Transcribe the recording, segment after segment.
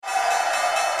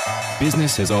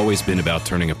Business has always been about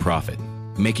turning a profit,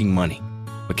 making money.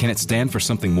 But can it stand for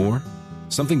something more?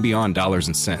 Something beyond dollars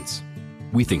and cents?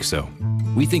 We think so.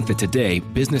 We think that today,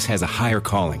 business has a higher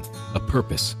calling, a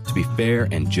purpose to be fair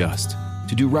and just,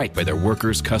 to do right by their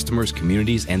workers, customers,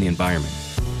 communities, and the environment.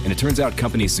 And it turns out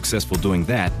companies successful doing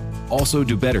that also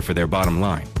do better for their bottom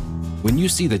line. When you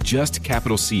see the Just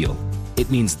Capital seal, it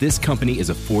means this company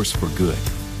is a force for good.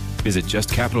 Visit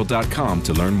justcapital.com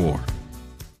to learn more.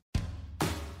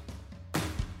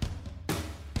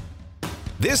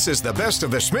 This is the Best of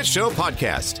the Schmidt Show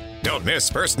podcast. Don't miss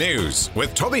First News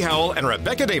with Toby Howell and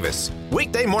Rebecca Davis.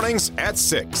 Weekday mornings at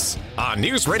 6 on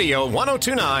News Radio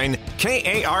 102.9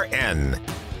 KARN.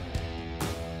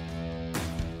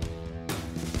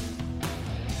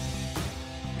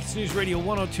 It's News Radio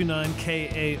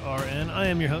 102.9 KARN. I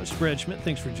am your host, Brad Schmidt.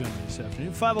 Thanks for joining me this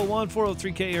afternoon.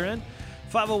 501-403-KARN.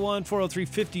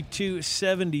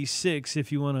 501-403-5276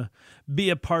 if you want to be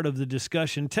a part of the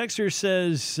discussion. Texter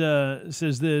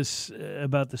says this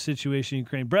about the situation in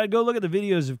Ukraine. Brad, go look at the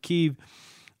videos of Kyiv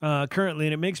currently,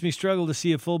 and it makes me struggle to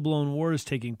see a full-blown war is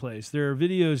taking place. There are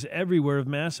videos everywhere of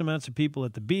mass amounts of people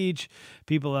at the beach,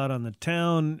 people out on the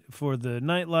town for the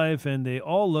nightlife, and they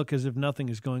all look as if nothing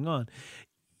is going on.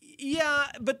 Yeah,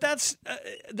 but that's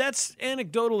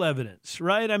anecdotal evidence,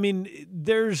 right? I mean,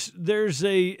 there's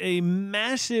a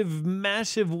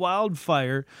massive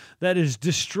wildfire that is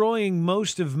destroying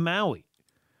most of Maui.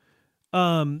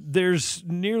 There's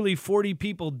nearly 40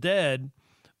 people dead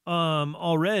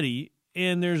already,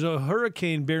 and there's a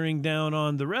hurricane bearing down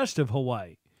on the rest of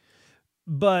Hawaii.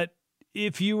 But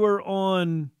if you were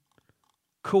on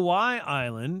Kauai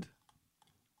Island,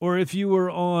 or if you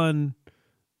were on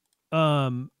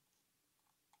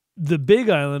the Big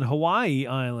Island, Hawaii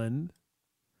Island,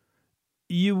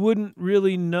 you wouldn't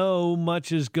really know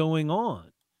much is going on.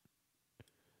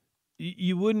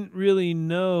 You wouldn't really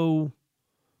know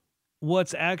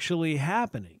what's actually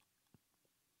happening.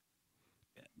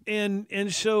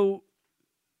 And so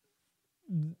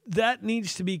that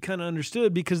needs to be kind of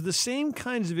understood, because the same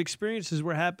kinds of experiences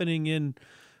were happening in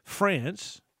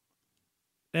France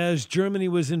as Germany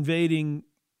was invading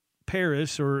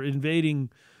Paris or invading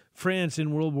France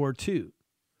in World War II.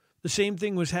 The same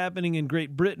thing was happening in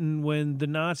Great Britain when the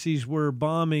Nazis were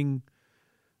bombing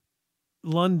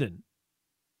London,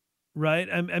 right?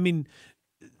 I mean,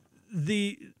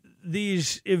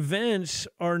 these events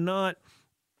are not,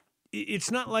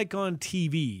 it's not like on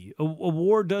TV. A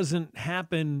war doesn't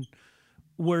happen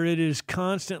where it is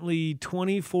constantly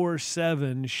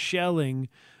 24/7 shelling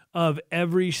of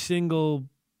every single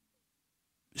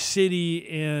city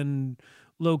and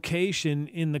location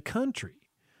in the country.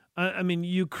 I mean,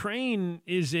 Ukraine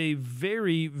is a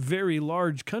very, very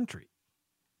large country.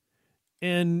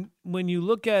 And when you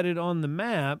look at it on the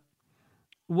map,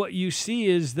 what you see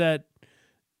is that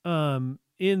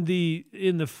in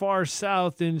the far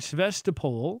south in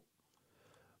Sevastopol,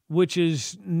 which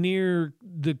is near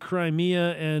the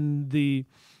Crimea and the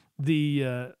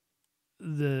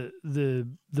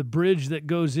bridge that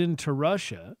goes into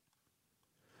Russia,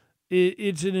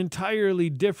 it's an entirely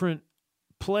different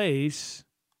place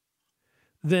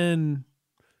than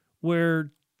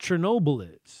where Chernobyl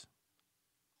is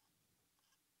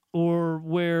or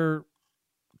where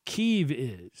Kyiv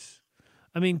is.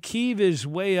 I mean, Kyiv is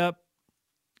way up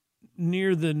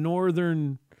near the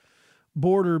northern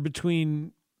border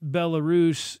between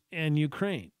Belarus and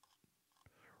Ukraine,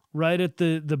 right at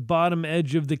the bottom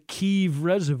edge of the Kyiv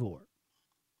Reservoir.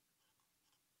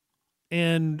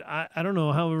 And I don't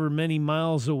know, however many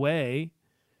miles away,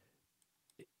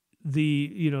 the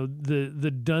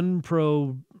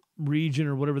Dnipro region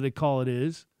or whatever they call it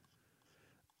is,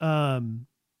 but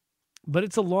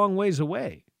it's a long ways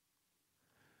away.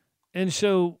 And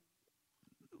so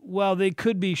while they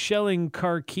could be shelling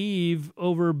Kharkiv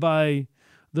over by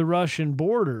the Russian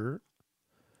border,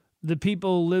 the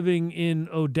people living in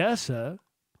Odessa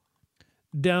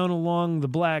down along the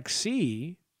Black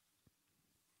Sea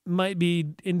might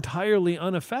be entirely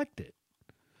unaffected.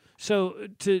 So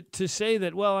to say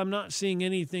that, well, I'm not seeing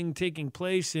anything taking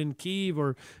place in Kyiv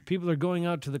or people are going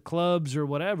out to the clubs or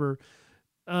whatever,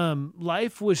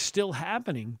 life was still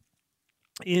happening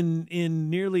in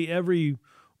nearly every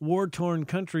war-torn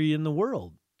country in the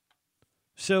world.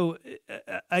 So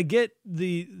I get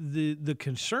the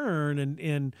concern,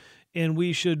 and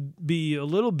we should be a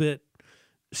little bit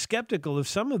skeptical of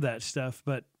some of that stuff,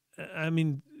 but I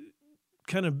mean,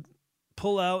 kind of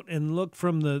pull out and look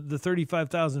from the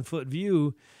 35,000 foot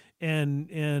view,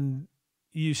 and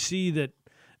you see that.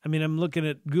 I mean, I'm looking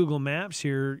at Google Maps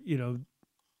here. You know,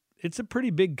 it's a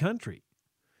pretty big country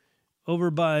over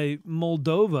by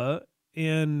Moldova,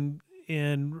 and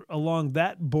along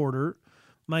that border,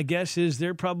 my guess is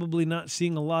they're probably not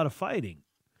seeing a lot of fighting.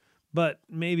 But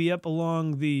maybe up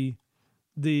along the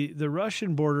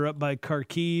Russian border, up by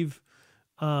Kharkiv,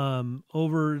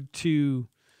 over to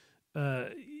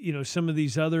some of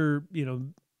these other,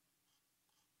 you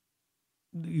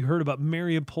heard about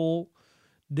Mariupol,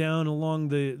 down along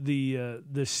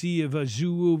the Sea of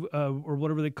Azov, or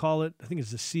whatever they call it. I think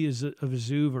it's the Sea of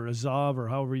Azov or Azov, or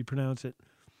however you pronounce it.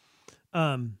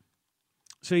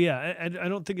 So yeah, I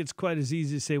don't think it's quite as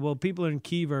easy to say, well, people in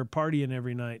Kyiv are partying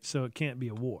every night, so it can't be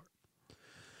a war.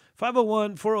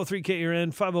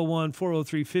 501-403-KRN,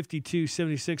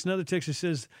 501-403-5276. Another texter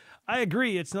says, I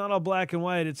agree, it's not all black and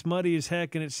white. It's muddy as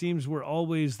heck, and it seems we're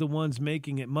always the ones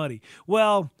making it muddy.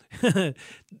 Well,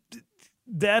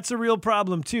 that's a real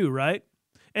problem too, right?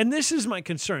 And this is my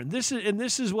concern. This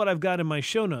is what I've got in my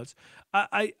show notes.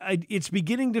 It's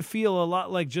beginning to feel a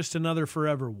lot like just another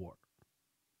forever war.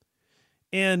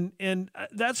 And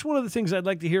that's one of the things I'd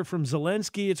like to hear from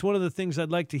Zelensky. It's one of the things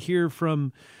I'd like to hear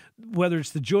from, whether it's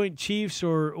the Joint Chiefs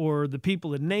or the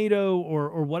people in NATO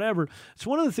or whatever. It's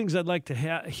one of the things I'd like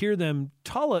to hear them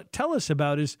tell us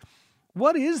about is,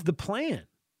 what is the plan?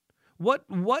 What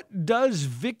does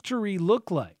victory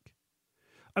look like?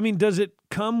 I mean, does it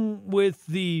come with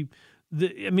we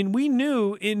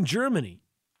knew in Germany,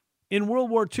 in World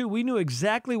War II, we knew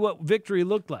exactly what victory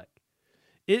looked like.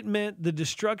 It meant the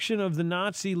destruction of the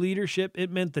Nazi leadership. It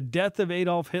meant the death of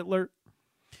Adolf Hitler.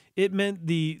 It meant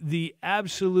the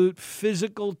absolute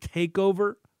physical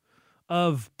takeover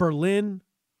of Berlin,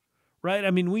 right?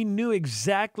 I mean, we knew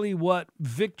exactly what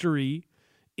victory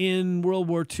in World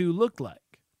War II looked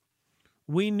like.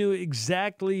 We knew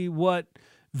exactly what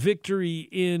victory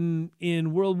in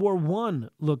World War I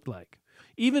looked like.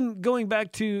 Even going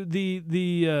back to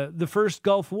the first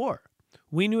Gulf War,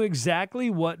 we knew exactly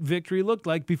what victory looked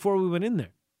like before we went in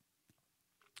there.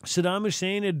 Saddam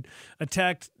Hussein had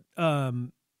attacked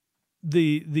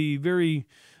the very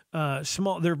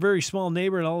their very small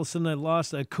neighbor, and all of a sudden they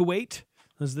lost. Kuwait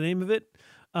was the name of it.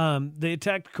 They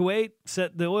attacked Kuwait,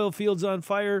 set the oil fields on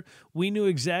fire. We knew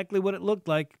exactly what it looked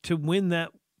like to win that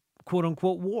quote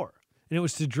unquote war. And it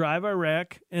was to drive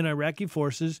Iraq and Iraqi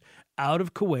forces out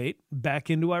of Kuwait back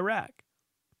into Iraq.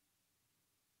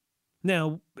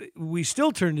 Now, we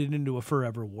still turned it into a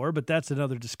forever war, but that's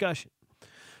another discussion.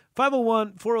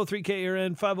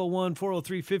 501-403-KRN,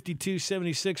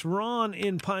 501-403-5276. Ron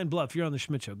in Pine Bluff, you're on the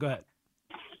Schmidt Show. Go ahead.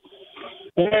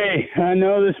 Hey, I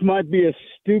know this might be a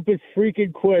stupid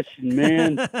freaking question,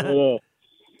 man.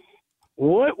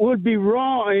 What would be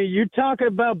wrong? You're talking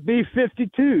about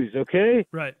B-52s, okay?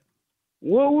 Right.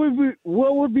 What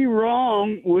would be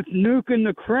wrong with nuking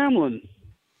the Kremlin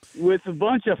with a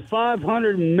bunch of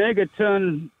 500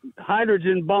 megaton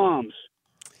hydrogen bombs?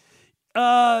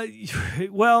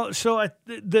 Well, so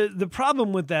the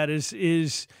problem with that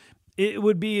is it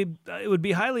would be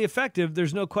highly effective.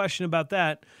 There's no question about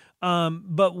that.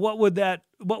 But what would that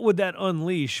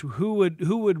unleash? Who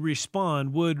would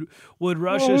respond? Would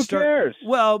Russia start? Cares?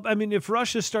 Well, I mean, if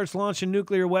Russia starts launching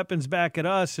nuclear weapons back at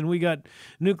us, and we got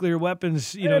nuclear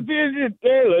weapons, hey,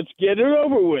 let's get it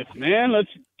over with, man. Let's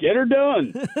get her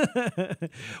done.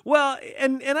 Well,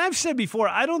 and I've said before,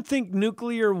 I don't think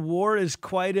nuclear war is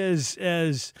quite as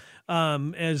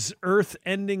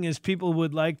earth-ending as people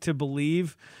would like to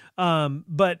believe.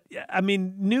 But I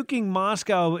mean, nuking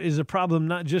Moscow is a problem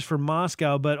not just for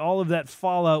Moscow, but all of that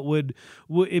fallout would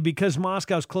because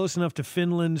Moscow's close enough to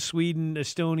Finland, Sweden,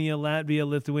 Estonia, Latvia,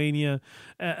 Lithuania.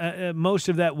 Most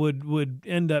of that would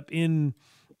end up in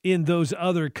those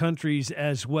other countries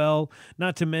as well.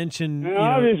 Not to mention,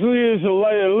 obviously, it's a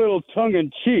little tongue in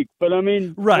cheek, but I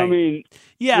mean, right? I mean,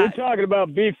 yeah, we're talking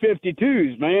about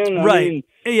B-52s, man. Right. I mean,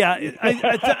 yeah,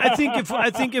 I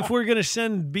think if we're gonna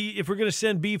send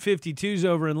B-52s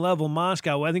over and level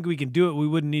Moscow, I think we can do it. We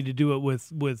wouldn't need to do it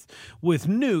with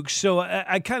nukes. So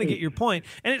I kind of get your point,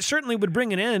 and it certainly would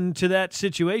bring an end to that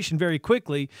situation very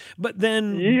quickly. But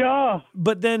then,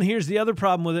 here's the other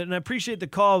problem with it, and I appreciate the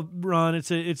call, Ron.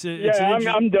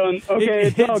 I'm done. Okay,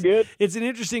 it's all good. It's an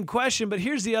interesting question, but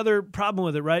here's the other problem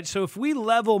with it, right? So if we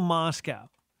level Moscow,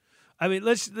 I mean,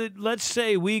 let's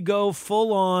say we go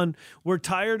full on. We're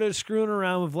tired of screwing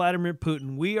around with Vladimir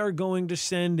Putin. We are going to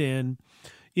send in,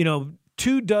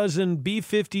 24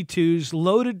 B-52s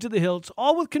loaded to the hilts,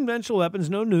 all with conventional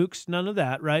weapons, no nukes, none of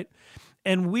that, right?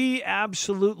 And we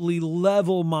absolutely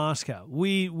level Moscow.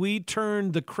 We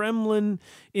turn the Kremlin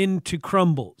into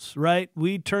crumbles, right?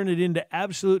 We turn it into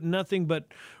absolute nothing but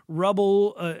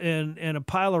rubble and a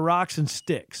pile of rocks and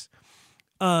sticks.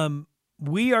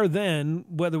 We are then,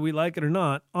 whether we like it or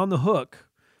not, on the hook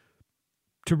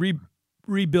to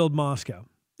rebuild Moscow.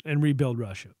 and rebuild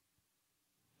Russia.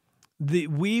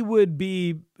 We would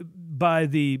be, by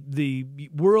the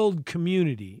world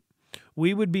community,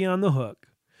 we would be on the hook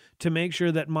to make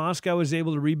sure that Moscow is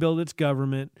able to rebuild its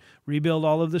government, rebuild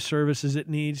all of the services it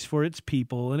needs for its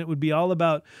people. And it would be all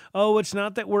about, it's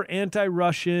not that we're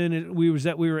anti-Russian, it was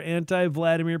that we were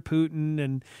anti-Vladimir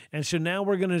Putin. And so now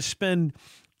we're going to spend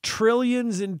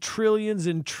trillions and trillions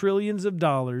and trillions of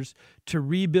dollars to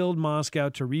rebuild Moscow,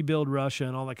 to rebuild Russia,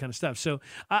 and all that kind of stuff. So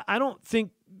I don't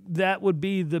think that would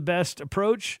be the best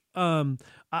approach.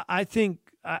 I think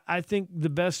the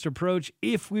best approach,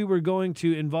 if we were going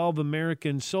to involve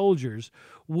American soldiers,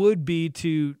 would be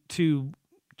to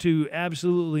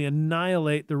absolutely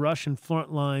annihilate the Russian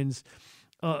front lines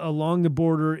along the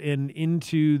border and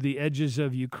into the edges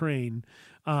of Ukraine.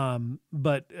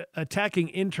 But attacking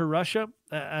into Russia,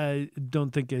 I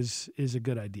don't think is a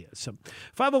good idea. So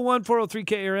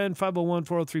 501-403-KRN,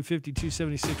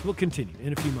 501-403-5276. We'll continue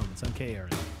in a few moments on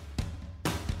KRN.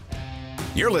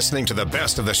 You're listening to the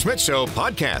Best of the Schmidt Show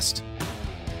podcast.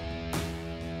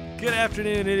 Good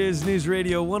afternoon. It is News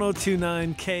Radio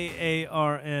 102.9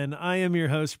 KARN. I am your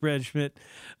host, Brad Schmidt.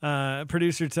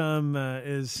 Producer Tom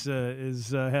is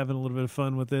having a little bit of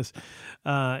fun with this.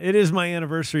 It is my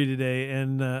anniversary today,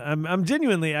 and I'm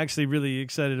genuinely actually really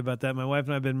excited about that. My wife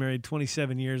and I have been married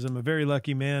 27 years. I'm a very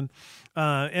lucky man.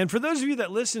 And for those of you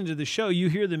that listen to the show, you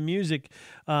hear the music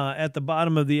at the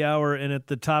bottom of the hour and at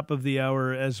the top of the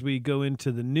hour as we go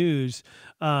into the news.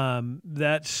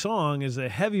 That song is a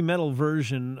heavy metal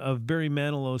version of Barry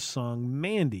Manilow's song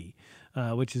 "Mandy,"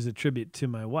 which is a tribute to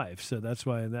my wife. So that's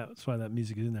why that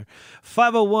music is in there.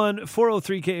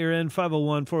 501-403-KRN,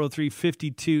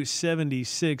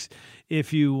 501-403-5276.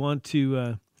 If you want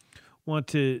to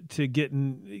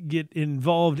get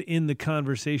involved in the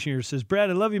conversation here. It says, Brad,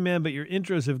 I love you, man, but your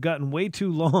intros have gotten way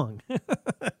too long.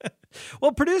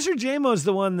 Well, producer JMO is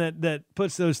the one that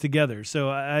puts those together, so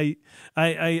I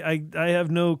have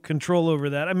no control over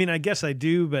that. I mean, I guess I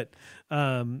do, but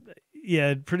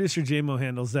yeah, producer JMO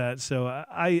handles that. So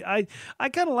I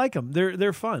kind of like them.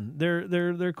 They're fun.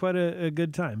 They're quite a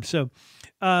good time. So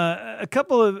a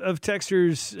couple of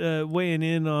texters weighing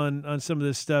in on some of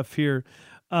this stuff here.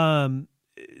 The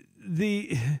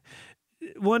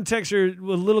one texter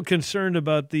was a little concerned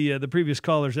about the previous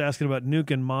callers asking about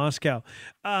nuking Moscow.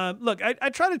 Look, I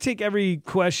try to take every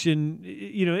question,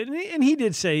 and he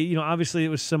did say, obviously it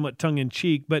was somewhat tongue in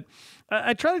cheek, but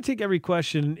I try to take every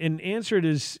question and answer it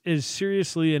as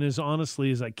seriously and as honestly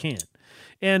as I can.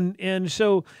 And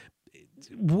so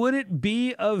would it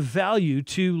be of value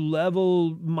to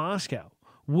level Moscow?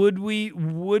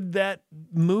 Would that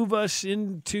move us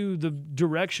into the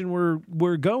direction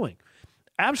we're going?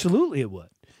 Absolutely, it would.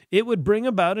 It would bring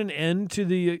about an end to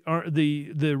the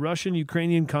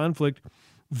Russian-Ukrainian conflict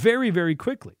very, very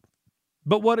quickly.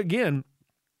 But what, again,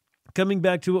 coming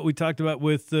back to what we talked about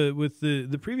with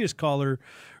the previous caller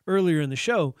earlier in the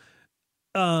show,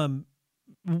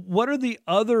 what are the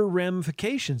other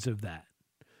ramifications of that?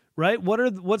 Right? What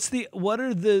are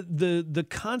the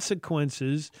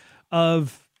consequences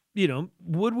of,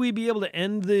 would we be able to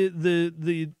end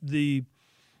the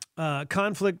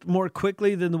conflict more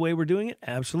quickly than the way we're doing it?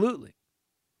 Absolutely.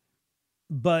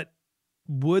 But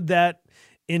would that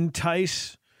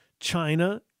entice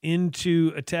China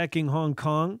into attacking Hong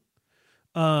Kong?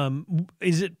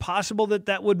 Is it possible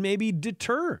that would maybe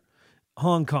deter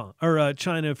Hong Kong or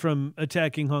China from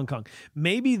attacking Hong Kong?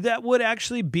 Maybe that would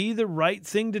actually be the right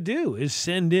thing to do, is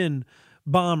send in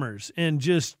bombers and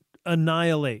just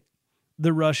annihilate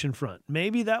the Russian front.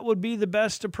 Maybe that would be the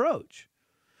best approach.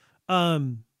 I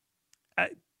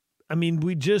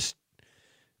mean,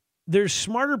 there's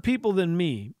smarter people than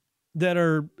me that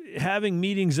are having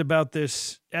meetings about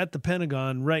this at the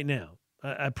Pentagon right now.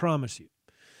 I promise you.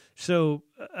 So,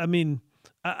 I mean,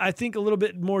 I think a little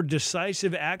bit more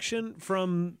decisive action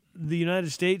from the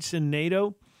United States and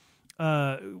NATO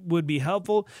would be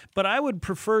helpful, but I would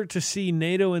prefer to see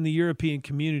NATO and the European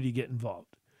community get involved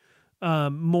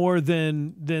more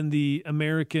than the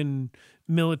American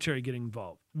military getting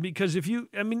involved. Because if you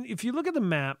look at the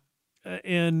map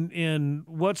and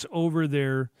what's over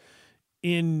there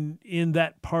in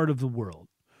that part of the world,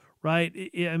 right?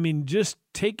 I mean, just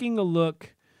taking a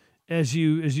look as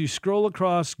you scroll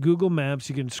across Google Maps,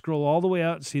 you can scroll all the way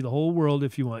out and see the whole world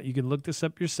if you want. You can look this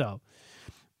up yourself.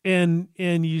 And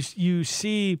you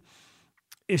see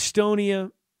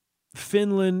Estonia,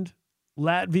 Finland,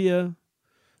 Latvia,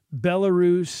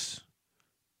 Belarus,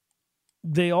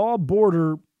 they all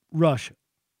border Russia.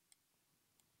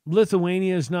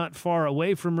 Lithuania is not far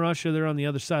away from Russia. They're on the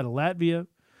other side of Latvia.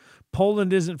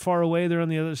 Poland isn't far away. They're on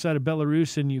the other side of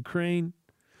Belarus and Ukraine.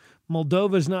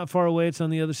 Moldova's not far away. It's on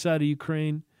the other side of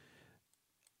Ukraine.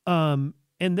 And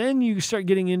then you start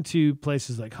getting into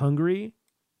places like Hungary,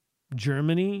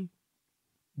 Germany,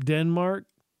 Denmark,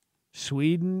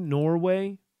 Sweden,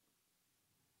 Norway,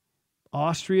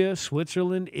 Austria,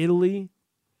 Switzerland, Italy.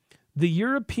 The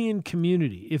European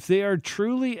community, if they are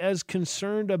truly as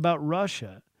concerned about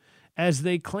Russia as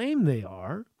they claim they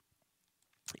are,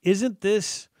 isn't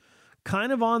this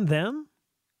kind of on them?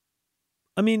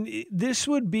 I mean, this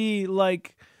would be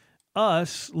like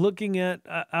us looking at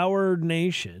our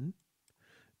nation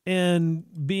and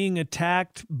being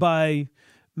attacked by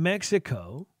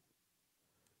Mexico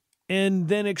and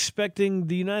then expecting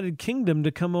the United Kingdom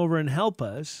to come over and help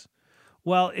us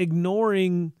while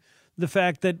ignoring the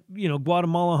fact that, you know,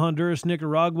 Guatemala, Honduras,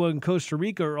 Nicaragua, and Costa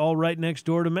Rica are all right next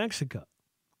door to Mexico.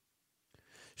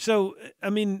 So, I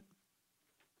mean,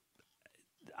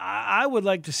 I would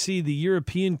like to see the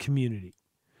European community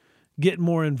get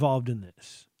more involved in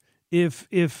this.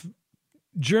 If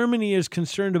Germany is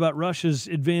concerned about Russia's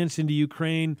advance into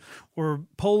Ukraine, or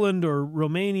Poland or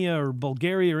Romania or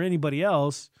Bulgaria or anybody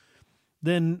else,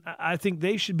 then I think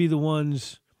they should be the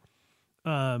ones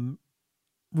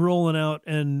rolling out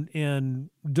and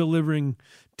delivering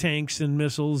tanks and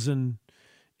missiles and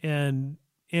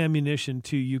ammunition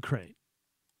to Ukraine.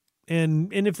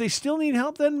 And if they still need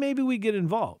help, then maybe we get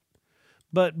involved.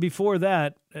 But before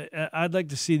that, I'd like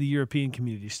to see the European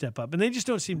community step up. And they just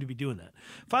don't seem to be doing that.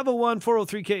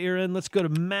 501-403-KRN. Let's go to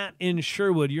Matt in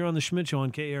Sherwood. You're on the Schmidt Show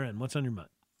on KRN. What's on your mind?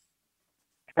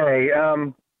 Hey,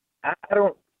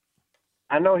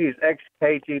 I know he's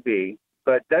ex-KGB,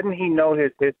 but doesn't he know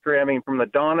his history? I mean, from the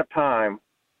dawn of time,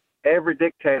 every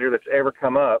dictator that's ever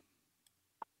come up,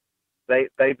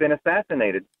 they've been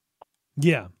assassinated.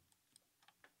 Yeah.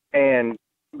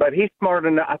 But he's smart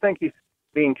enough. I think he's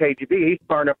being KGB. He's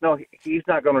smart enough. No, he's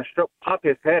not going to pop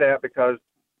his head out because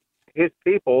his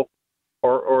people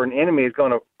or an enemy is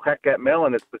going to crack that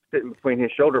melon that's sitting between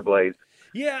his shoulder blades.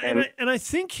 Yeah, and I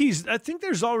think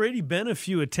there's already been a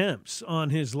few attempts on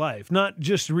his life, not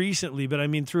just recently, but I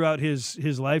mean throughout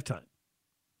his lifetime.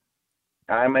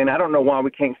 I mean, I don't know why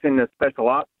we can't send a special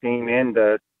ops team in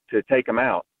to take him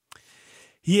out.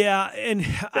 Yeah, and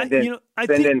I think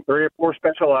send in 3 or 4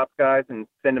 special ops guys and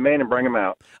send them in and bring them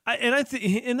out.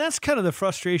 And that's kind of the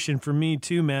frustration for me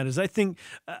too, Matt. Is I think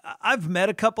I've met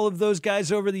a couple of those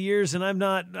guys over the years, and I'm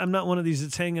not one of these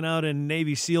that's hanging out in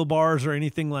Navy SEAL bars or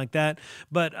anything like that.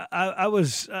 But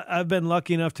I've been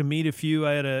lucky enough to meet a few.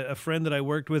 I had a friend that I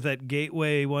worked with at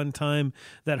Gateway one time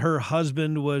that her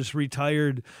husband was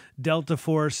retired Delta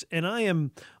Force, and I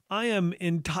am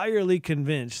entirely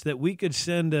convinced that we could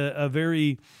send a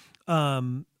very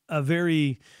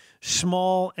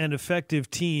small and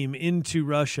effective team into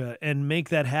Russia and make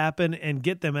that happen and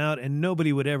get them out, and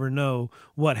nobody would ever know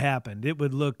what happened. It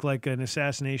would look like an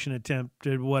assassination attempt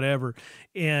or whatever.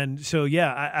 And so,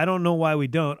 yeah, I don't know why we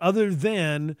don't, other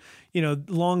than,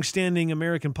 longstanding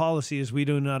American policy is we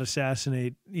do not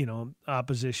assassinate,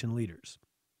 opposition leaders.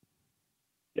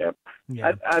 Yep.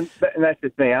 Yeah. And that's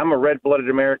just me. I'm a red-blooded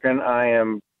American.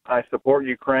 I support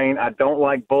Ukraine. I don't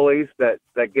like bullies that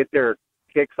get their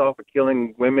kicks off of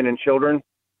killing women and children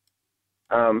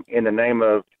in the name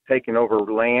of taking over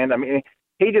land. I mean,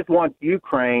 he just wants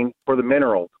Ukraine for the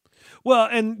minerals. Well,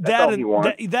 and that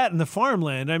and the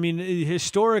farmland. I mean,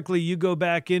 historically, you go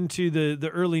back into the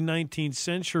early 19th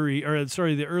century,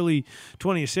 the early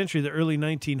 20th century, the early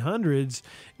 1900s,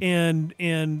 and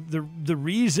the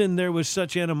reason there was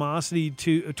such animosity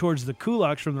towards the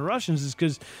kulaks from the Russians is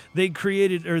because they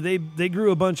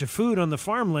grew a bunch of food on the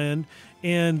farmland,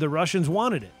 and the Russians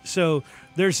wanted it. So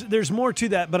there's more to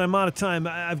that, but I'm out of time.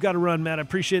 I've got to run, Matt. I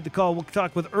appreciate the call. We'll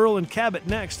talk with Earl and Cabot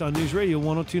next on News Radio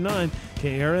 102.9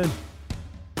 KRN.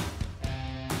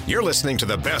 You're listening to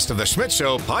the Best of the Schmidt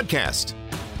Show podcast.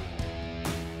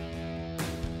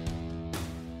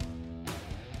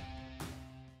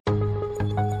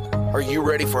 Are you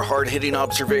ready for hard-hitting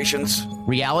observations?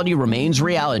 Reality remains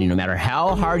reality, no matter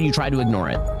how hard you try to ignore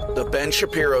it. The Ben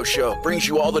Shapiro Show brings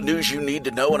you all the news you need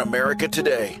to know in America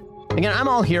today. Again, I'm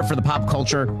all here for the pop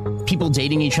culture, people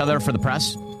dating each other for the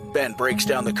press. Ben breaks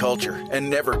down the culture and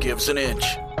never gives an inch.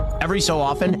 Every so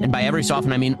often, and by every so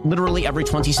often I mean literally every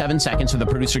 27 seconds, so the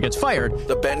producer gets fired.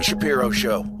 The Ben Shapiro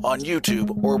Show on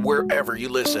YouTube or wherever you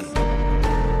listen.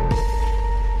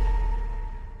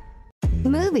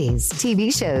 Movies,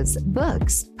 TV shows,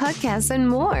 books, podcasts, and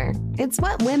more. It's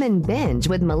What Women Binge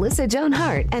with Melissa Joan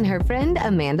Hart and her friend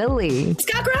Amanda Lee.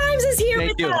 Scott Grimes is here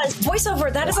with us.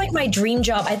 Voiceover, that is like my dream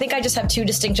job. I think I just have too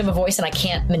distinctive a voice and I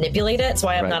can't manipulate it. That's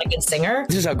why I'm not a good singer.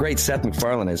 This is how great Seth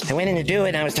MacFarlane is. I went in to do it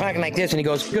and I was talking like this and he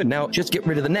goes, good, now just get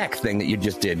rid of the neck thing that you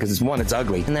just did because it's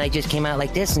ugly. And then I just came out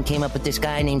like this and came up with this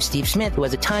guy named Steve Smith who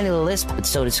has a tiny little lisp, but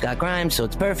so does Scott Grimes, so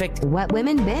it's perfect. What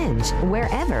Women Binge,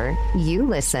 wherever you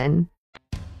listen.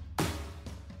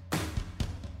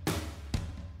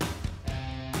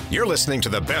 You're listening to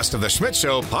the Best of the Schmidt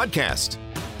Show podcast.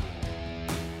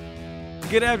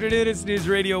 Good afternoon. It's News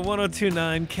Radio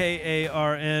 1029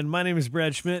 KARN. My name is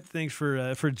Brad Schmidt. Thanks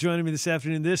for joining me this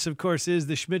afternoon. This, of course, is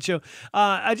the Schmidt Show.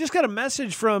 I just got a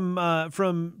message from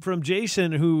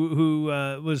Jason, who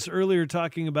was earlier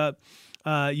talking about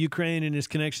Ukraine and his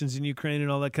connections in Ukraine and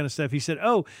all that kind of stuff. He said,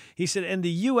 and the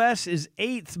U.S. is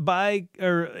eighth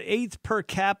per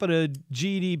capita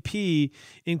GDP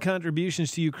in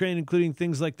contributions to Ukraine, including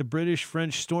things like the British,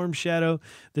 French Storm Shadow,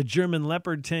 the German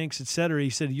Leopard tanks, etc.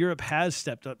 He said Europe has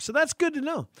stepped up, so that's good to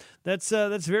know. That's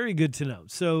very good to know.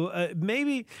 So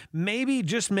maybe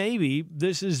just maybe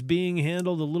this is being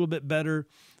handled a little bit better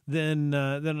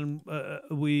than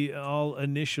we all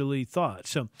initially thought.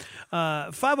 So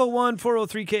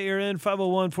 501-403-KRN,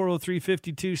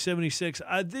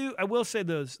 501-403-5276. I will say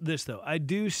this, though. I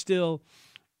do still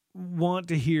want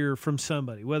to hear from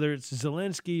somebody, whether it's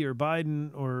Zelensky or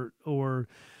Biden or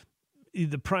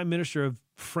the Prime Minister of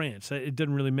France. It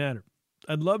doesn't really matter.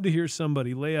 I'd love to hear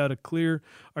somebody lay out a clear,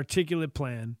 articulate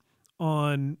plan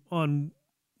on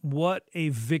what a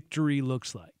victory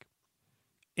looks like.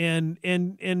 And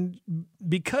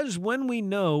because when we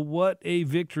know what a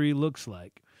victory looks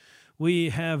like, we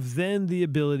have then the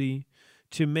ability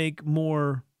to make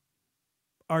more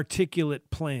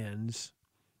articulate plans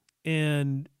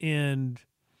and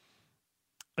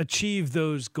achieve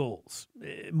those goals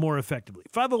more effectively.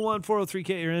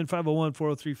 501-403-KRN,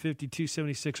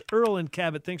 501-403-5276. Earl and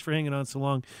Cabot, thanks for hanging on so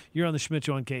long. You're on the Schmidt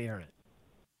Show on KRN.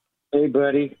 Hey,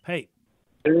 buddy. Hey.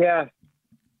 Yeah.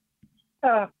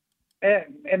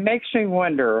 It makes me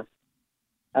wonder.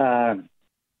 I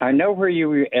know where you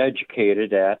were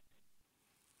educated at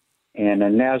in a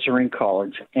Nazarene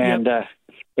college, and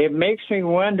it makes me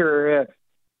wonder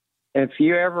if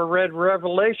you ever read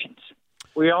Revelations.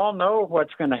 We all know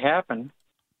what's going to happen.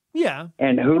 Yeah.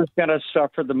 And who's going to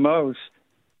suffer the most.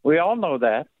 We all know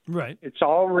that. Right. It's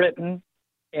all written,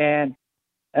 and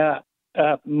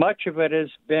much of it has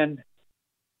been.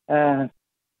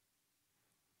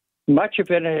 Much of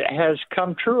it has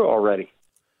come true already.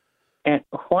 And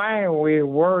why are we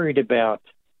worried about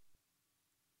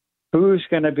who's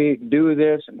going to do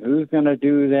this and who's going to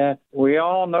do that? We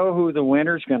all know who the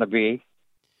winner's going to be.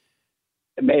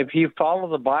 If you follow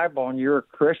the Bible and you're a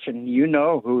Christian, you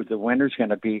know who the winner's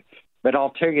going to be. But I'll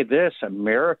tell you this,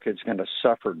 America's going to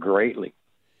suffer greatly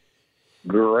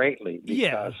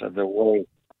because of the way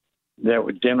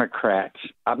that Democrats,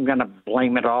 I'm going to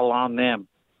blame it all on them.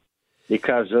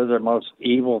 Because they're the most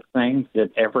evil things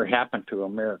that ever happened to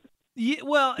America. Yeah,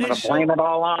 well, I'm going to blame it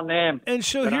all on them. And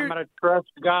so but here, I'm going to trust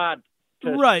God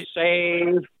to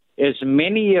save as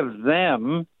many of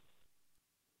them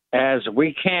as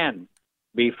we can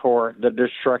before the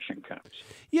destruction comes.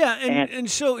 Yeah,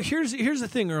 and so here's the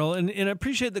thing, Earl, and I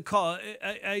appreciate the call.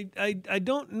 I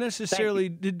don't necessarily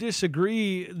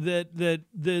disagree that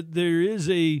there is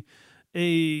a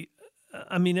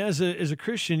I mean, as a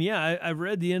Christian, I've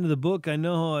read the end of the book. I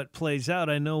know how it plays out.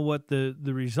 I know what the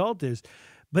result is.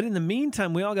 But in the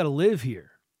meantime, we all got to live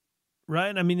here,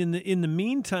 right? I mean, in the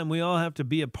meantime, we all have to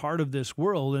be a part of this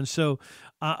world. And so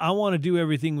I want to do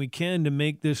everything we can to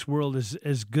make this world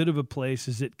as good of a place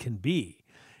as it can be.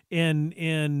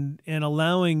 And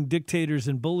allowing dictators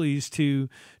and bullies to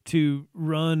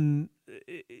run,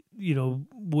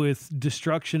 with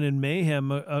destruction and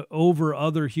mayhem over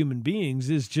other human beings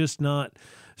is just not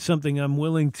something I'm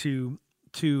willing to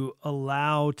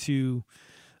allow to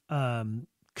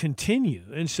continue.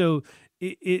 And so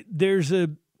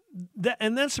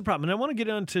that's the problem. And I want to get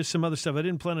on to some other stuff. I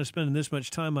didn't plan on spending this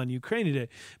much time on Ukraine today,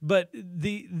 but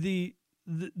the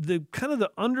kind of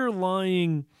the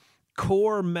underlying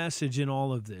core message in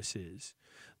all of this is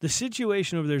the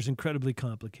situation over there is incredibly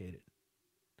complicated.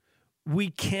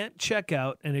 We can't check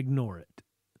out and ignore it.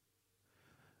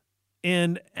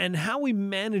 And how we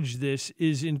manage this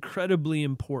is incredibly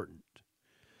important.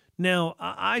 Now,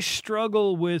 I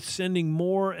struggle with sending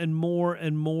more and more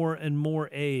and more and more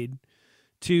aid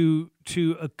to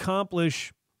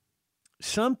accomplish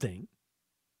something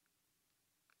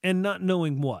and not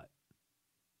knowing what.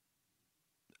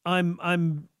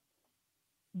 I'm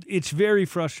it's very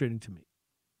frustrating to me,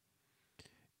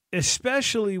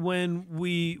 especially when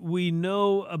we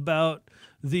know about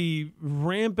the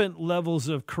rampant levels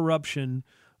of corruption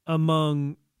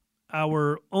among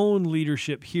our own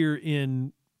leadership here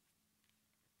in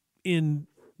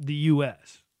the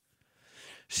U.S.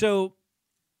 So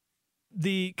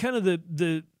the kind of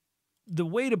the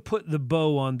way to put the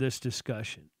bow on this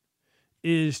discussion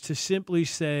is to simply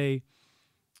say,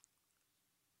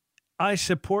 I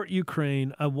support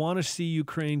Ukraine. I want to see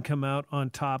Ukraine come out on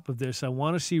top of this. I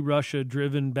want to see Russia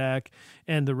driven back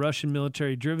and the Russian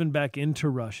military driven back into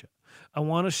Russia. I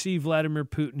want to see Vladimir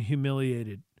Putin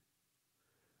humiliated.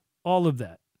 All of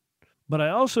that. But I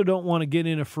also don't want to get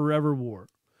in a forever war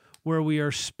where we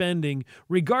are spending,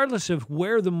 regardless of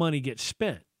where the money gets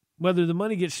spent, whether the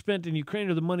money gets spent in Ukraine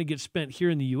or the money gets spent here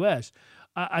in the U.S.,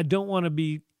 I don't want to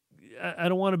be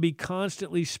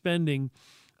constantly spending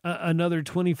another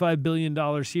 $25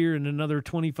 billion here and another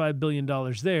 $25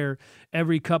 billion there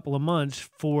every couple of months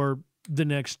for the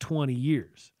next 20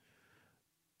 years.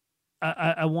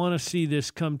 I want to see this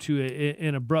come to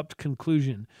an abrupt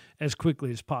conclusion as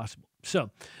quickly as possible. So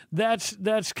that's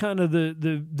kind of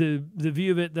the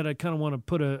view of it that I kind of want to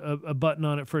put a button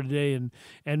on it for today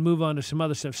and move on to some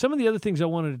other stuff. Some of the other things I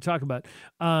wanted to talk about.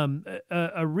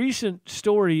 A recent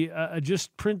story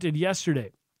just printed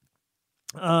yesterday.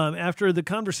 After the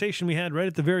conversation we had right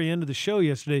at the very end of the show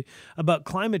yesterday about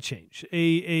climate change,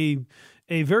 a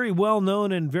very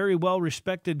well-known and very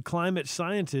well-respected climate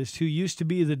scientist who used to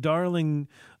be the darling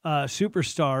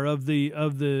superstar of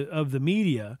the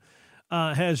media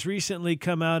has recently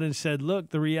come out and said,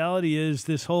 look, the reality is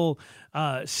this whole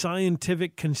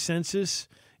scientific consensus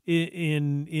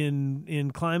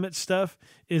in climate stuff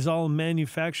is all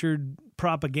manufactured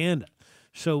propaganda.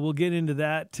 So we'll get into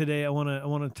that today. I want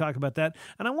to talk about that.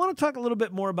 And I want to talk a little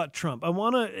bit more about Trump. I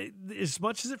want to, as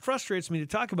much as it frustrates me to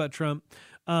talk about Trump,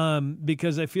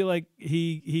 because I feel like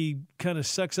he kind of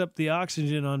sucks up the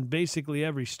oxygen on basically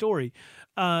every story.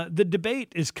 The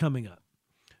debate is coming up.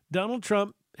 Donald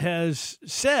Trump has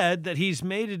said that he's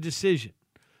made a decision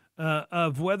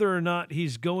of whether or not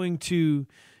he's going to,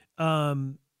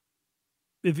 whether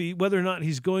or not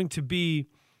he's going to be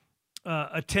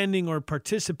attending or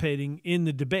participating in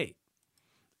the debate.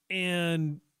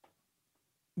 And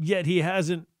yet he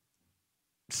hasn't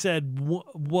said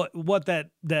what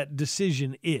that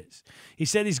decision is. He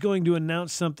said he's going to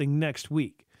announce something next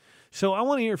week. So I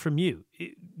want to hear from you.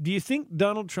 Do you think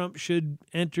Donald Trump should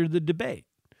enter the debate?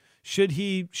 Should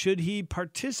he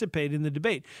participate in the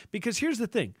debate? Because here's the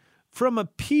thing. From a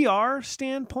PR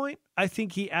standpoint, I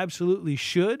think he absolutely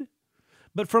should.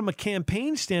 But from a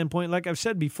campaign standpoint, like I've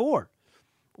said before,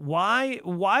 why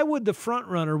would the front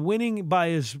runner winning by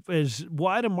as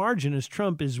wide a margin as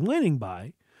Trump is winning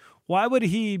by, why would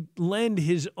he lend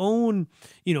his own,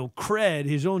 cred,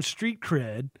 his own street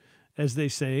cred, as they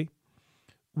say,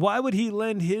 why would he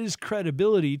lend his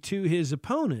credibility to his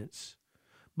opponents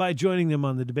by joining them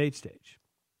on the debate stage?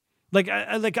 I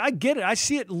get it. I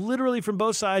see it literally from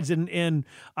both sides, and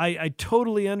I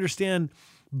totally understand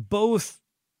both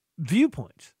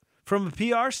viewpoints. From a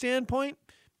PR standpoint,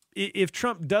 if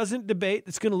Trump doesn't debate,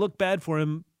 it's going to look bad for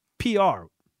him PR,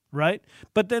 right?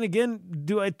 But then again,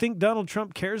 do I think Donald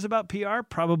Trump cares about PR?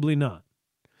 Probably not.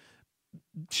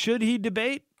 Should he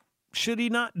debate? Should he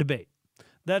not debate?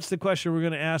 That's the question we're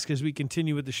going to ask as we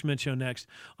continue with the Schmidt Show next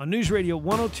on News Radio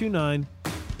 102.9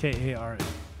 KARN.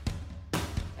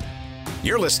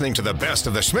 You're listening to the Best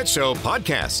of the Schmidt Show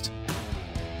podcast.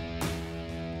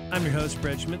 I'm your host,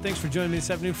 Brett Schmidt. Thanks for joining me this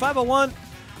afternoon.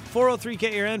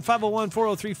 501-403-KARN,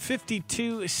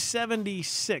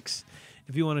 501-403-5276.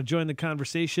 If you want to join the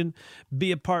conversation,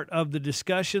 be a part of the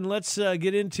discussion. Let's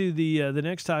get into the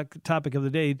next topic of the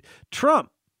day.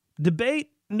 Trump, debate,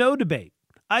 no debate.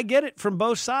 I get it from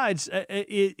both sides.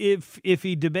 If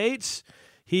he debates,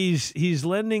 he's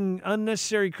lending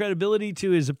unnecessary credibility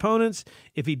to his opponents.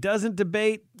 If he doesn't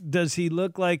debate, does he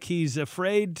look like he's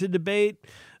afraid to debate?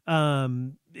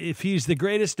 If he's the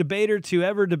greatest debater to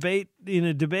ever debate in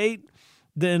a debate,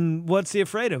 then what's he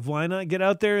afraid of? Why not get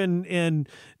out there and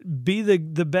be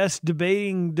the best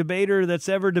debater that's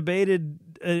ever debated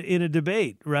in a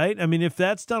debate, right? I mean, if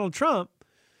that's Donald Trump,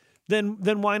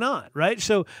 then why not, right?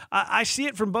 So I see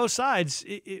it from both sides.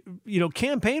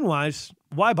 Campaign-wise,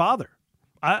 why bother?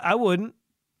 I wouldn't.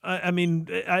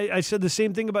 I said the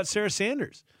same thing about Sarah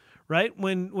Sanders, right?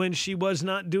 When she was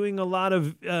not doing a lot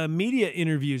of media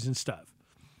interviews and stuff,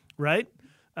 right?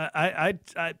 I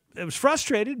was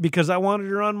frustrated because I wanted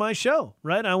her on my show,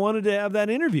 right? I wanted to have that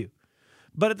interview.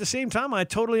 But at the same time, I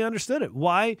totally understood it.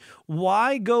 Why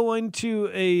go into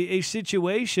a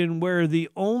situation where the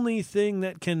only thing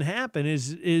that can happen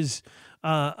is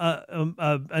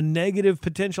a negative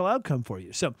potential outcome for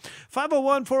you? So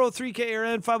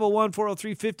 501-403-KRN,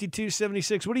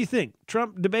 501-403-5276. What do you think?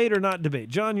 Trump debate or not debate?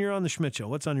 John, you're on the Schmidt Show.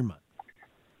 What's on your mind?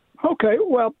 Okay,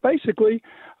 well, basically,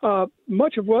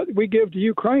 much of what we give to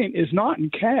Ukraine is not in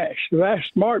cash. The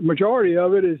vast majority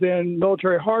of it is in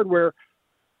military hardware,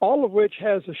 all of which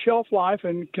has a shelf life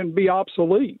and can be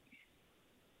obsolete.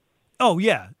 Oh,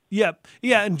 yeah. Yep.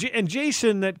 Yeah. And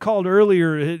Jason that called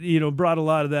earlier, brought a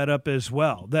lot of that up as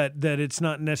well, that it's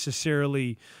not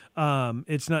necessarily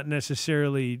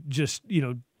just,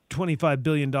 $25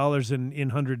 billion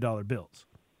in $100 bills.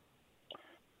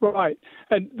 Right.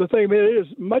 And the thing is,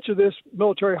 much of this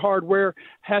military hardware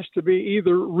has to be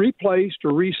either replaced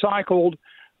or recycled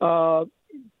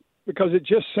because it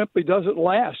just simply doesn't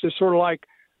last. It's sort of like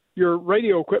your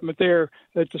radio equipment there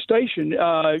at the station.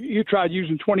 You tried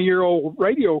using 20-year-old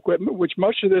radio equipment, which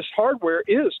much of this hardware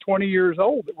is 20 years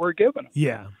old that we're giving them.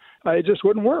 Yeah. It just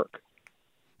wouldn't work.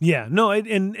 Yeah, no,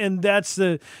 and that's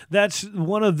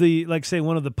one of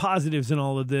the positives in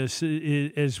all of this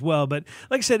as well. But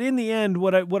like I said, in the end,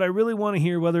 what I really want to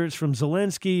hear, whether it's from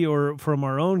Zelensky or from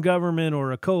our own government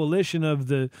or a coalition of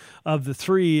the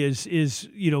three, is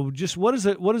just what is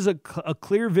a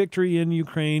clear victory in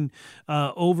Ukraine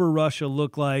over Russia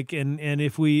look like, and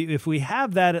if we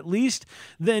have that, at least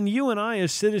then you and I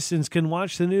as citizens can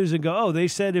watch the news and go, oh, they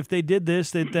said if they did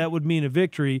this that would mean a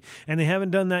victory, and they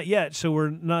haven't done that yet, so we're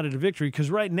not at a victory,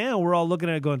 because right now we're all looking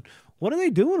at it going, what are they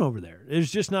doing over there? There's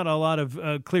just not a lot of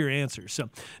clear answers. So,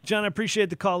 John, I appreciate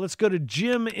the call. Let's go to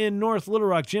Jim in North Little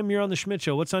Rock. Jim, you're on the Schmidt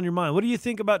Show. What's on your mind? What do you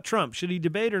think about Trump? Should he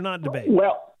debate or not debate?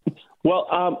 Well,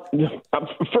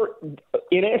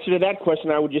 in answer to that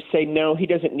question, I would just say no, he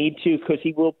doesn't need to, because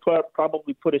he will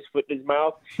probably put his foot in his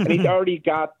mouth, and he's already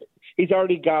got he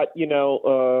doesn't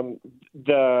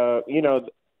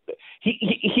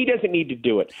need to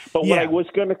do it. But yeah. What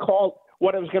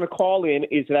I was going to call in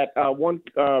is that one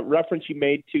reference you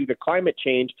made to the climate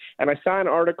change, and I saw an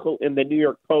article in the New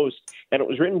York Post, and it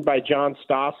was written by John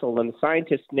Stossel, and the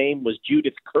scientist's name was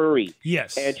Judith Curry.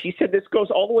 Yes. And she said this goes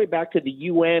all the way back to the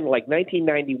UN, like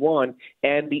 1991,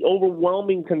 and the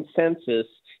overwhelming consensus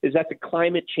is that the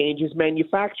climate change is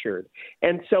manufactured.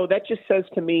 And so that just says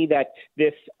to me that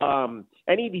this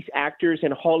any of these actors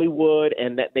in Hollywood,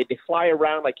 and that they fly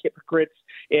around like hypocrites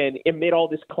and emit all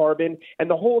this carbon, and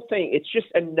the whole thing, it's just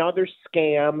another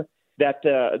scam that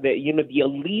the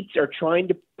elites are trying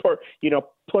to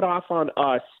put off on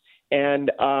us. And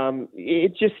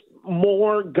it's just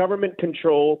more government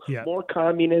control, more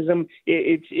communism.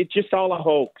 It's just all a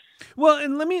hoax. Well,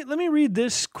 and let me read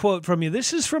this quote from you.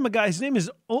 This is from a guy. His name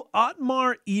is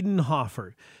Ottmar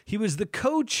Edenhofer. He was the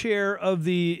co-chair of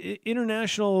the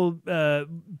International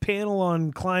Panel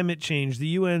on Climate Change,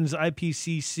 the UN's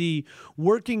IPCC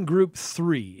Working Group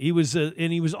 3. He was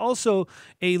also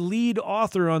a lead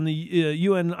author on the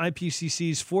UN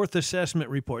IPCC's fourth assessment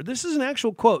report. This is an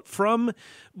actual quote from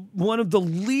one of the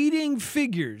leading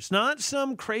figures, not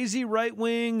some crazy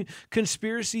right-wing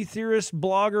conspiracy theorist,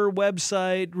 blogger,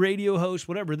 website, radio host,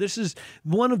 whatever. This is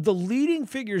one of the leading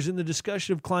figures in the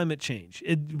discussion of climate change.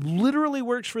 It literally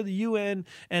works for the UN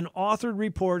and authored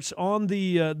reports on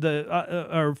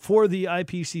for the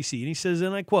IPCC. And he says,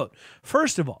 and I quote,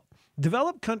 "First of all,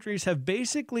 developed countries have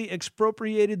basically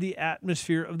expropriated the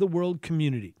atmosphere of the world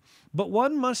community. But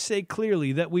one must say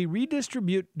clearly that we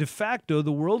redistribute de facto the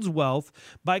world's wealth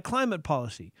by climate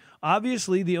policy.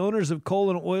 Obviously, the owners of coal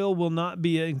and oil will not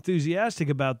be enthusiastic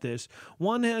about this.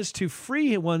 One has to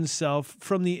free oneself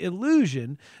from the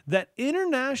illusion that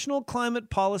international climate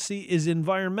policy is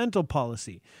environmental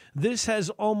policy. This has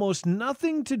almost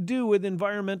nothing to do with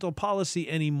environmental policy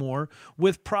anymore,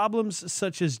 with problems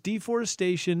such as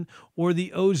deforestation or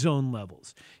the ozone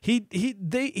levels."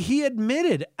 He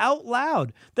admitted out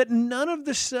loud that none of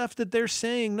the stuff that they're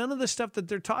saying, none of the stuff that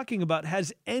they're talking about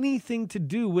has anything to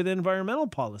do with environmental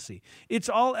policy. It's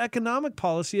all economic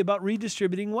policy about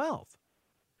redistributing wealth.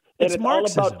 It's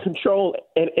Marxism. All about control,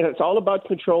 and it's all about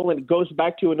control, and it goes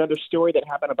back to another story that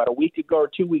happened about a week ago or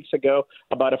 2 weeks ago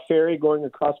about a ferry going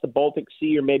across the Baltic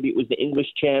Sea, or maybe it was the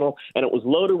English Channel, and it was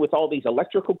loaded with all these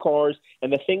electrical cars,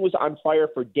 and the thing was on fire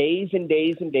for days and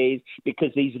days and days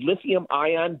because these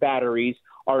lithium-ion batteries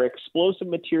are explosive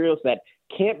materials that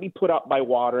can't be put out by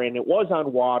water, and it was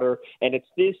on water, and it's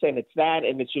this and it's that,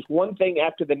 and it's just one thing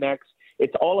after the next.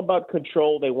 It's all about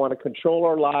control. They want to control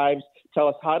our lives tell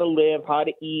us how to live, how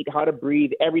to eat, how to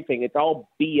breathe, everything. It's all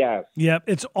BS. Yep,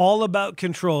 it's all about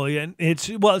control, and it's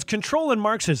control and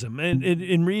Marxism and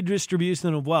in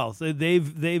redistribution of wealth.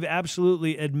 They've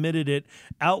absolutely admitted it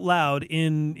out loud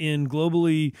in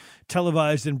globally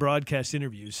televised and broadcast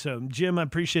interviews. So, Jim, I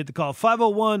appreciate the call.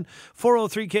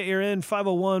 501-403-KRN,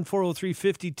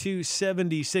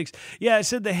 501-403-5276. Yeah, I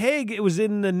said The Hague, it was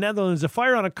in the Netherlands. A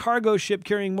fire on a cargo ship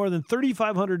carrying more than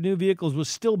 3,500 new vehicles was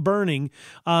still burning.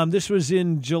 This was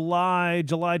in July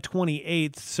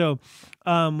 28th. So,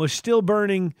 was still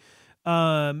burning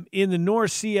in the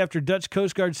North Sea after Dutch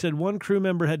Coast Guard said one crew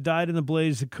member had died in the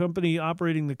blaze. The company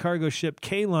operating the cargo ship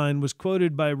K-Line was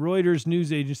quoted by Reuters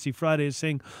news agency Friday as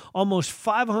saying almost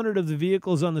 500 of the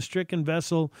vehicles on the stricken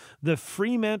vessel, the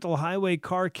Fremantle Highway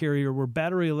car carrier, were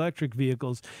battery electric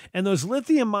vehicles. And those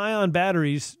lithium-ion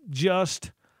batteries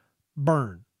just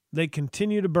burn. They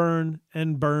continue to burn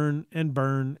and burn and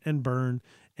burn and burn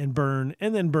and burn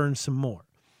and then burn some more.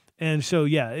 And so,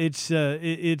 yeah,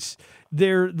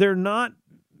 they're not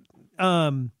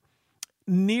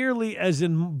nearly as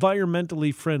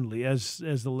environmentally friendly as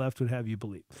the left would have you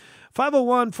believe.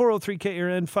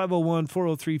 501-403-KRN,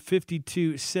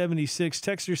 501-403-5276.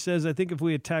 Texter says, I think if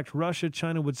we attacked Russia,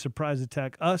 China would surprise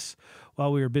attack us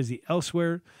while we are busy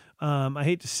elsewhere. I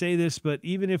hate to say this, but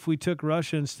even if we took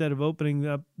Russia instead of opening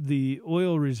up the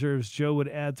oil reserves, Joe would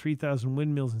add 3,000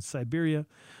 windmills in Siberia.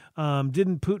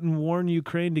 Didn't Putin warn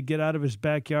Ukraine to get out of his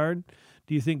backyard?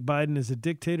 Do you think Biden is a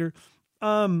dictator?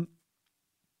 Putin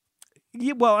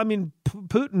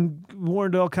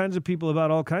warned all kinds of people about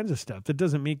all kinds of stuff. That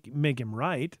doesn't make him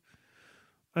right.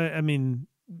 I mean,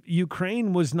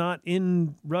 Ukraine was not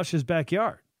in Russia's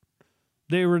backyard.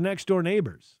 They were next door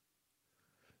neighbors.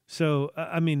 So,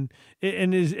 and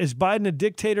is Biden a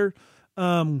dictator?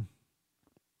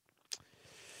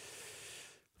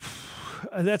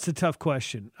 That's a tough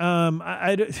question.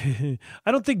 I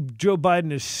don't think Joe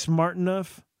Biden is smart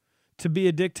enough to be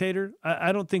a dictator.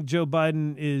 I don't think Joe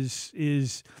Biden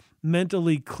is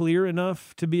mentally clear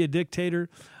enough to be a dictator.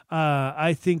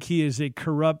 I think he is a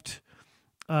corrupt.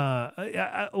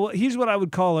 He's what I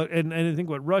would call it, and I think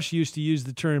what Rush used to use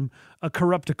the term, a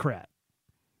corruptocrat.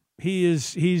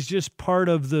 He's just part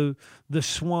of the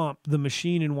swamp, the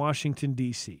machine in Washington,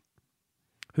 D.C.,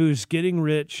 who's getting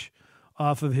rich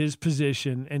off of his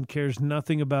position and cares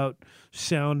nothing about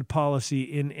sound policy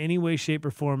in any way, shape,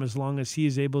 or form as long as he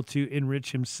is able to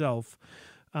enrich himself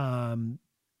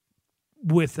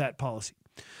with that policy.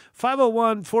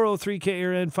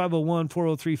 501-403-KRN,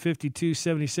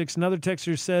 501-403-5276. Another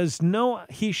texter says, no,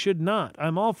 he should not.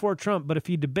 I'm all for Trump, but if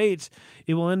he debates,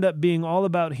 it will end up being all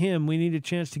about him. We need a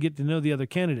chance to get to know the other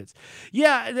candidates.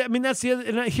 Yeah, I mean, that's the other.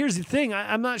 And here's the thing.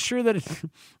 I'm not sure that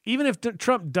even if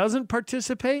Trump doesn't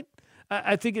participate,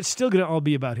 I think it's still going to all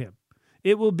be about him.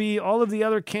 It will be all of the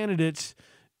other candidates,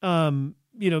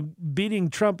 beating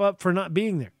Trump up for not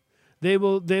being there. They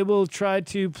will try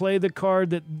to play the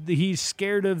card that he's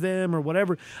scared of them or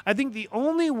whatever. I think the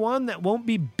only one that won't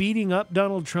be beating up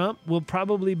Donald Trump will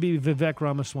probably be Vivek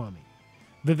Ramaswamy.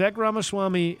 Vivek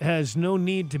Ramaswamy has no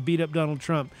need to beat up Donald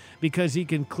Trump because he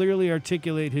can clearly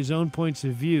articulate his own points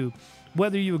of view.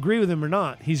 Whether you agree with him or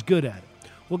not, he's good at it.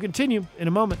 We'll continue in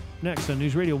a moment. Next on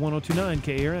News Radio 102.9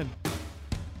 KRN.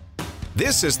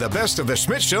 This is the Best of the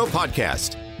Schmidt Show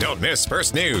podcast. Don't miss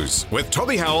First News with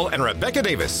Toby Howell and Rebecca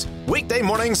Davis. Weekday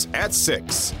mornings at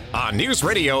 6 on News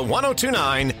Radio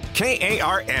 102.9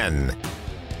 KARN.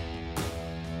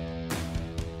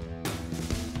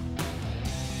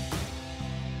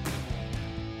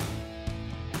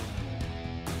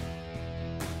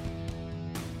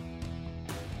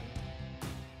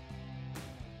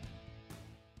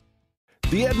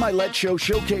 The Ed Milet Show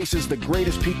showcases the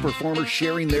greatest peak performers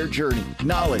sharing their journey,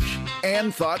 knowledge,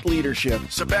 and thought leadership.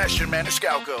 Sebastian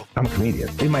Maniscalco. I'm a comedian.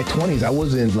 In my 20s, I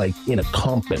wasn't in a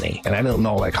company, and I don't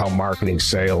know how marketing,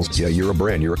 sales. Yeah, you're a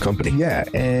brand, you're a company. Yeah,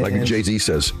 and like Jay-Z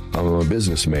says, I'm a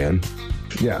businessman.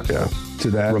 Yeah.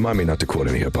 To that. Remind me not to quote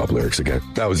any hip-hop lyrics again.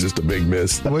 That was just a big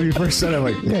miss. When you first said it, I'm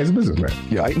like, yeah, he's a businessman.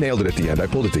 Yeah, I nailed it at the end. I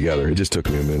pulled it together. It just took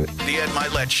me a minute. The Ed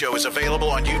Milet Show is available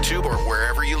on YouTube or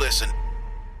wherever you listen.